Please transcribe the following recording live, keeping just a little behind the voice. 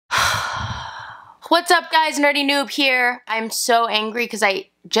What's up guys, Nerdy Noob here. I'm so angry because I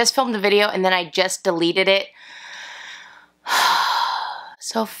just filmed the video and then I just deleted it.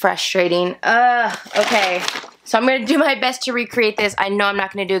 So frustrating. Okay. So I'm going to do my best to recreate this. I know I'm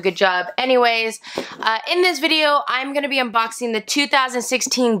not going to do a good job. Anyways, in this video, I'm going to be unboxing the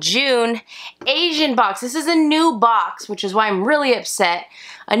 2016 June Esian Box. This is a new box, which is why I'm really upset.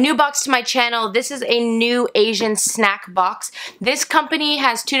 A new box to my channel. This is a new Asian snack box. This company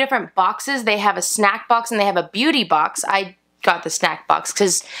has two different boxes. They have a snack box and they have a beauty box. I got the snack box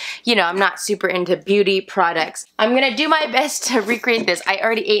because, you know, I'm not super into beauty products. I'm gonna do my best to recreate this. I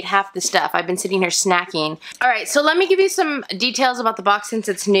already ate half the stuff. I've been sitting here snacking. Alright, so let me give you some details about the box since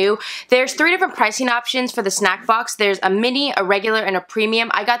it's new. There's three different pricing options for the snack box. There's a mini, a regular, and a premium.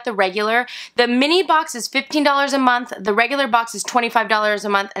 I got the regular. The mini box is $15 a month, the regular box is $25 a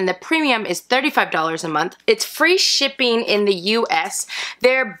month, and the premium is $35 a month. It's free shipping in the US.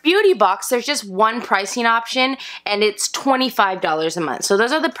 Their beauty box, there's just one pricing option, and it's $25 a month. So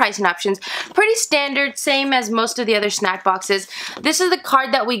those are the pricing options. Pretty standard, same as most of the other snack boxes. This is the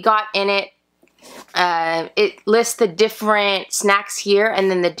card that we got in it. It lists the different snacks here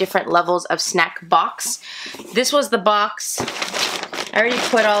and then the different levels of snack box. This was the box. I already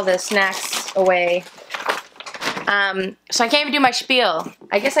put all the snacks away. So I can't even do my spiel.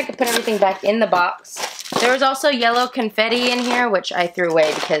 I guess I could put everything back in the box. There was also yellow confetti in here, which I threw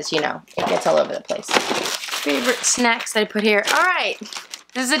away because, you know, it gets all over the place. Favorite snacks that I put here. Alright,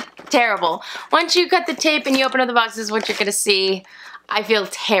 this is terrible. Once you cut the tape and you open up the box, this is what you're going to see. I feel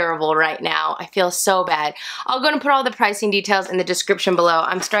terrible right now. I feel so bad. I'll go and put all the pricing details in the description below.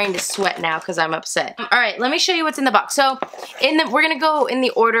 I'm starting to sweat now because I'm upset. Alright, let me show you what's in the box. So, we're going to go in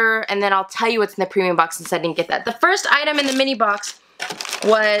the order and then I'll tell you what's in the premium box since I didn't get that. The first item in the mini box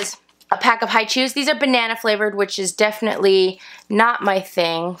was a pack of Hi Chews. These are banana flavored, which is definitely not my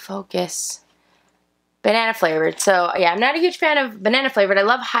thing. Focus. Banana flavored. So yeah, I'm not a huge fan of banana flavored. I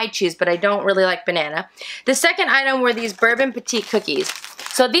love Hi Chews, but I don't really like banana. The second item were these bourbon petite cookies.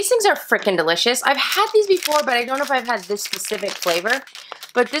 So these things are freaking delicious. I've had these before, but I don't know if I've had this specific flavor.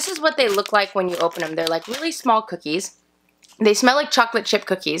 But this is what they look like when you open them. They're like really small cookies. They smell like chocolate chip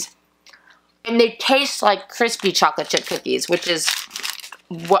cookies. And they taste like crispy chocolate chip cookies, which is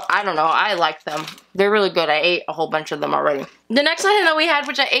what, I don't know, I like them. They're really good. I ate a whole bunch of them already. The next item that we had,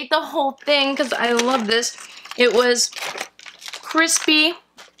 which I ate the whole thing because I love this, it was crispy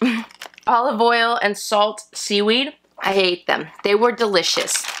olive oil and salt seaweed. I ate them. They were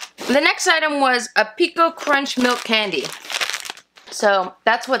delicious. The next item was a Pico Crunch milk candy. So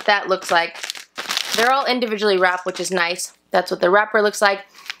that's what that looks like. They're all individually wrapped, which is nice. That's what the wrapper looks like.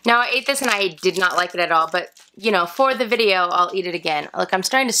 Now, I ate this and I did not like it at all, but, you know, for the video, I'll eat it again. Look, I'm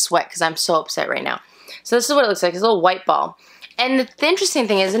starting to sweat because I'm so upset right now. So this is what it looks like. It's a little white ball. And the interesting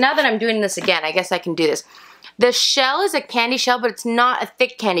thing is, now that I'm doing this again, I guess I can do this. The shell is a candy shell, but it's not a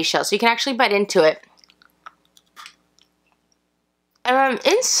thick candy shell, so you can actually bite into it. And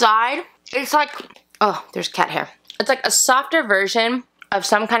inside, it's like, oh, there's cat hair. It's like a softer version of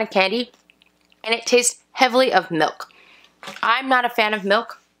some kind of candy, and it tastes heavily of milk. I'm not a fan of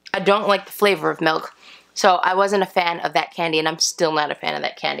milk. I don't like the flavor of milk. So I wasn't a fan of that candy, and I'm still not a fan of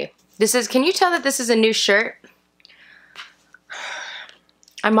that candy. This is, can you tell that this is a new shirt?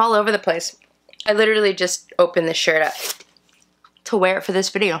 I'm all over the place. I literally just opened this shirt up to wear it for this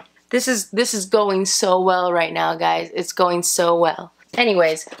video. This is going so well right now, guys. It's going so well.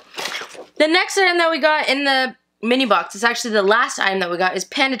 Anyways, the next item that we got in the mini box, is actually the last item that we got, is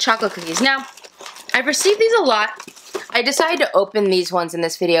Panda chocolate cookies. Now, I've received these a lot. I decided to open these ones in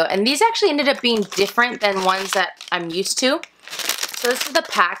this video, and these actually ended up being different than ones that I'm used to. So this is the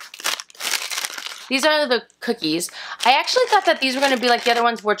pack. These are the cookies. I actually thought that these were going to be like the other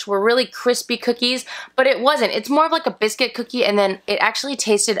ones, which were really crispy cookies, but it wasn't. It's more of like a biscuit cookie, and then it actually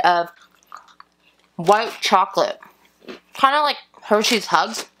tasted of white chocolate. Kind of like Hershey's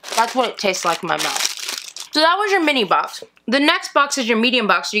Hugs. That's what it tastes like in my mouth. So that was your mini box. The next box is your medium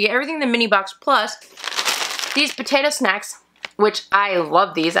box. So you get everything in the mini box plus these potato snacks, which I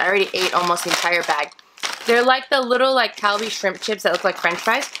love these. I already ate almost the entire bag. They're like the little like Calbee shrimp chips that look like french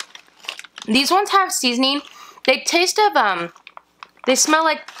fries. These ones have seasoning. They taste of, they smell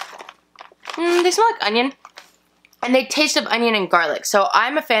like onion. And they taste of onion and garlic. So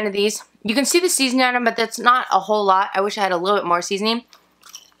I'm a fan of these. You can see the seasoning on them, but that's not a whole lot. I wish I had a little bit more seasoning.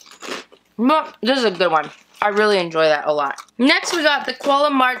 But this is a good one. I really enjoy that a lot. Next, we got the Koala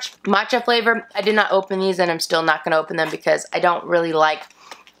March matcha flavor. I did not open these, and I'm still not going to open them because I don't really like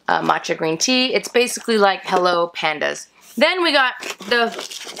matcha green tea. It's basically like Hello Pandas. Then we got the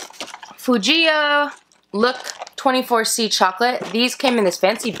Fujiya Look 24C chocolate. These came in this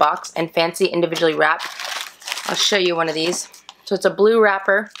fancy box and fancy individually wrapped. I'll show you one of these. So it's a blue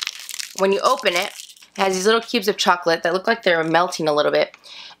wrapper. When you open it, it has these little cubes of chocolate that look like they're melting a little bit.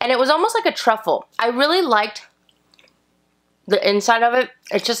 And it was almost like a truffle. I really liked the inside of it.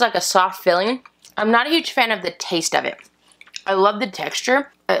 It's just like a soft filling. I'm not a huge fan of the taste of it. I love the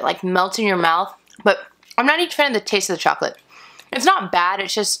texture. It like melts in your mouth. But I'm not a huge fan of the taste of the chocolate. It's not bad,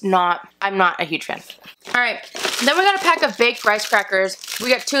 it's just not, I'm not a huge fan. Alright, then we got a pack of baked rice crackers. We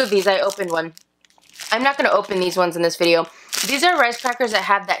got 2 of these, I opened one. I'm not going to open these ones in this video. These are rice crackers that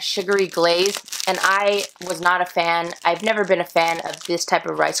have that sugary glaze, and I was not a fan. I've never been a fan of this type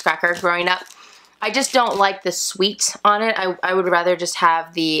of rice cracker growing up. I just don't like the sweet on it. I would rather just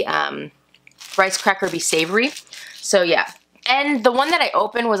have the rice cracker be savory. So yeah. And the one that I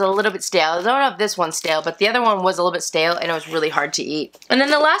opened was a little bit stale. I don't know if this one's stale, but the other one was a little bit stale and it was really hard to eat. And then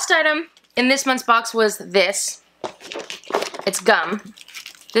the last item in this month's box was this. It's gum.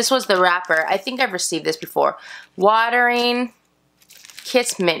 This was the wrapper. I think I've received this before. Watering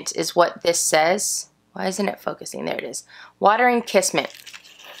Kiss Mint is what this says. Why isn't it focusing? There it is. Watering Kiss Mint.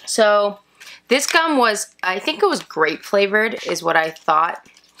 So this gum was, I think it was grape flavored is what I thought.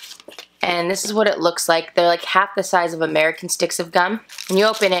 And this is what it looks like. They're like half the size of American sticks of gum. When you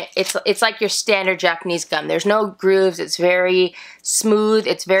open it, it's like your standard Japanese gum. There's no grooves. It's very smooth.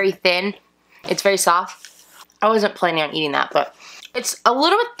 It's very thin. It's very soft. I wasn't planning on eating that, but it's a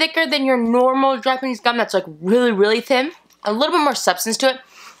little bit thicker than your normal Japanese gum that's like really, really thin. A little bit more substance to it.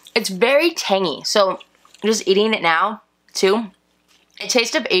 It's very tangy. So just eating it now, too. It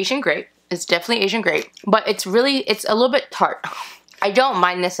tastes of Asian grape. It's definitely Asian grape. But it's a little bit tart. I don't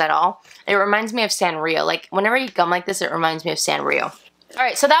mind this at all. It reminds me of Sanrio. Like, whenever I eat gum like this, it reminds me of Sanrio.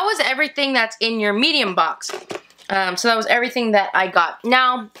 Alright, so that was everything that's in your medium box. So that was everything that I got.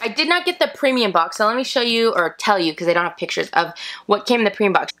 Now, I did not get the premium box, so let me show you, or tell you, because I don't have pictures of what came in the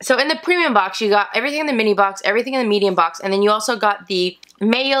premium box. So in the premium box, you got everything in the mini box, everything in the medium box, and then you also got the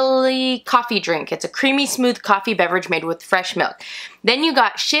Maili coffee drink. It's a creamy, smooth coffee beverage made with fresh milk. Then you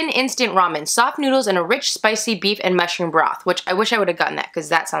got Shin Instant Ramen, soft noodles and a rich, spicy beef and mushroom broth, which I wish I would have gotten that because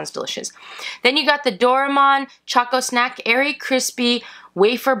that sounds delicious. Then you got the Doraemon Choco Snack, airy, crispy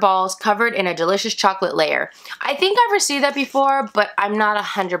wafer balls covered in a delicious chocolate layer. I think I've received that before, but I'm not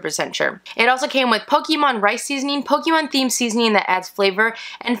 100% sure. It also came with Pokemon rice seasoning, Pokemon themed seasoning that adds flavor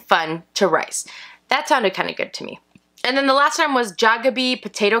and fun to rice. That sounded kind of good to me. And then the last time was Jaggery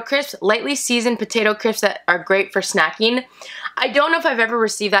potato crisps, lightly seasoned potato crisps that are great for snacking. I don't know if I've ever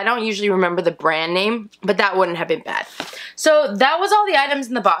received that. I don't usually remember the brand name, but that wouldn't have been bad. So that was all the items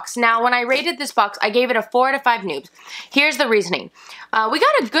in the box. Now, when I rated this box, I gave it a 4 out of 5 noobs. Here's the reasoning. We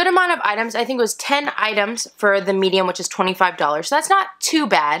got a good amount of items. I think it was 10 items for the medium, which is $25. So that's not too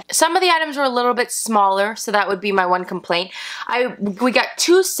bad. Some of the items were a little bit smaller, so that would be my one complaint. We got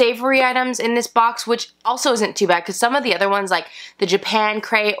 2 savory items in this box, which also isn't too bad, because some of the other ones, like the Japan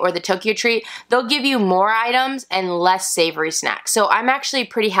crate or the Tokyo treat, they'll give you more items and less savory snacks. So I'm actually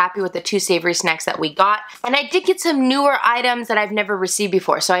pretty happy with the 2 savory snacks that we got. And I did get some newer items that I've never received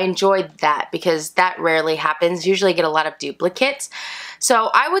before, so I enjoyed that because that rarely happens. Usually I get a lot of duplicates.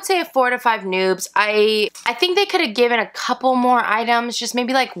 So I would say a 4 out of 5 noobs. I think they could have given a couple more items, just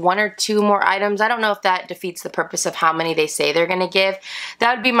maybe like 1 or 2 more items. I don't know if that defeats the purpose of how many they say they're gonna give.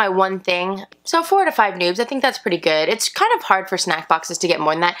 That would be my one thing. So 4 out of 5 noobs, I think that's pretty good. It's kind of hard for snack boxes to get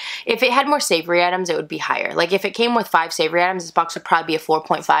more than that. If it had more savory items, it would be higher. Like if it came with 5 savory items, this box would probably be a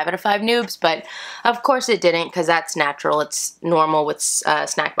 4.5 out of 5 noobs, but of course it didn't because that's natural. It's normal with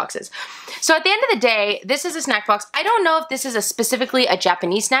snack boxes. So at the end of the day, this is a snack box. I don't know if this is specifically a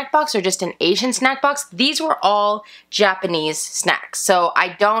Japanese snack box or just an Asian snack box. These were all Japanese snacks. So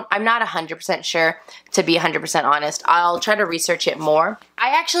I'm not 100% sure, to be 100% honest. I'll try to research it more. I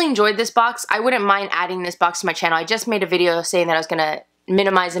actually enjoyed this box. I wouldn't mind adding this box to my channel. I just made a video saying that I was gonna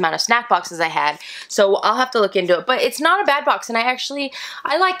minimize the amount of snack boxes I had, so I'll have to look into it. But it's not a bad box, and I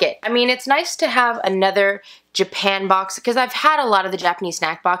like it. I mean, it's nice to have another Japan box because I've had a lot of the Japanese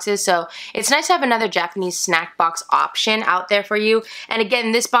snack boxes, so it's nice to have another Japanese snack box option out there for you. And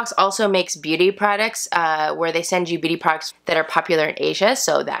again, this box also makes beauty products where they send you beauty products that are popular in Asia,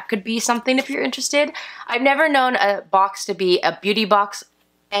 so that could be something if you're interested. I've never known a box to be a beauty box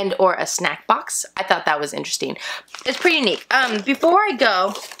and or a snack box. I thought that was interesting. It's pretty neat. Before I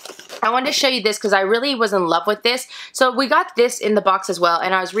go, I wanted to show you this because I really was in love with this. So we got this in the box as well,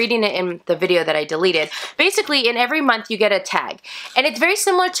 and I was reading it in the video that I deleted. Basically, in every month you get a tag. And it's very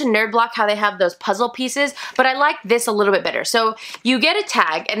similar to Nerd Block, how they have those puzzle pieces, but I like this a little bit better. So you get a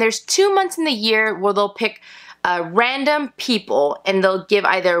tag, and there's 2 months in the year where they'll pick random people, and they'll give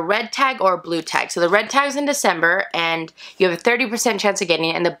either a red tag or a blue tag. So the red tag is in December, and you have a 30% chance of getting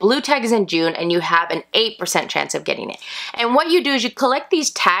it, and the blue tag is in June, and you have an 8% chance of getting it. And what you do is you collect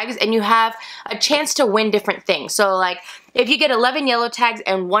these tags, and you have a chance to win different things. So like, if you get 11 yellow tags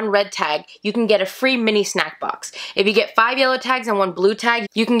and 1 red tag, you can get a free mini snack box. If you get 5 yellow tags and 1 blue tag,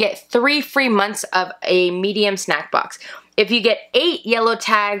 you can get 3 free months of a medium snack box. If you get 8 yellow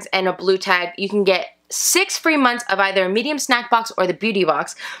tags and a blue tag, you can get 6 free months of either a medium snack box or the beauty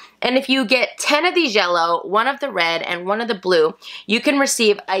box. And if you get 10 of these yellow, 1 of the red, and 1 of the blue, you can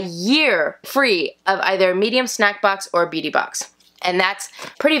receive a year free of either a medium snack box or a beauty box. And that's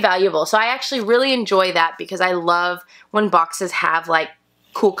pretty valuable. So I actually really enjoy that because I love when boxes have like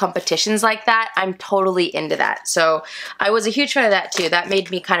cool competitions like that. I'm totally into that. So I was a huge fan of that too. That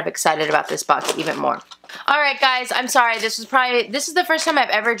made me kind of excited about this box even more. Alright guys, I'm sorry. This is the first time I've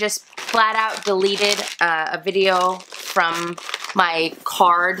ever just flat out deleted a video from my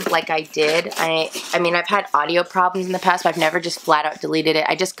card like I did. I mean, I've had audio problems in the past, but I've never just flat out deleted it.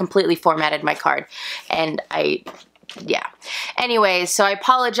 I just completely formatted my card, and yeah. Anyways, so I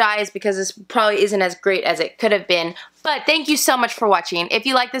apologize because this probably isn't as great as it could have been, but thank you so much for watching. If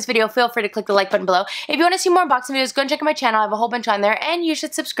you like this video, feel free to click the like button below. If you want to see more unboxing videos, go and check out my channel. I have a whole bunch on there, and you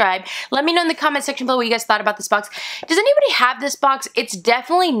should subscribe. Let me know in the comment section below what you guys thought about this box. Does anybody have this box? It's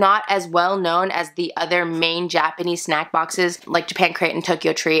definitely not as well known as the other main Japanese snack boxes, like Japan Crate and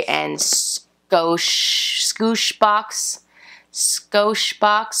Tokyo Tree and Scoosh Box.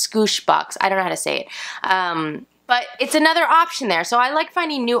 I don't know how to say it. But it's another option there. So I like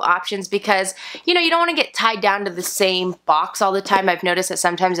finding new options because, you know, you don't want to get tied down to the same box all the time. I've noticed that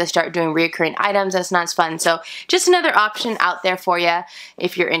sometimes I start doing recurring items. That's not as fun. So just another option out there for you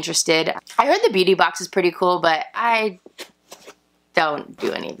if you're interested. I heard the beauty box is pretty cool, but I don't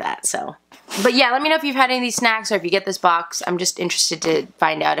do any of that, so. But yeah, let me know if you've had any of these snacks or if you get this box. I'm just interested to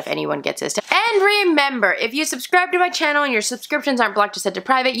find out if anyone gets this. And remember, if you subscribe to my channel and your subscriptions aren't blocked or set to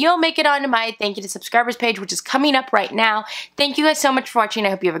private, you'll make it onto my thank you to subscribers page, which is coming up right now. Thank you guys so much for watching. I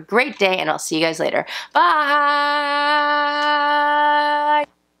hope you have a great day, and I'll see you guys later. Bye!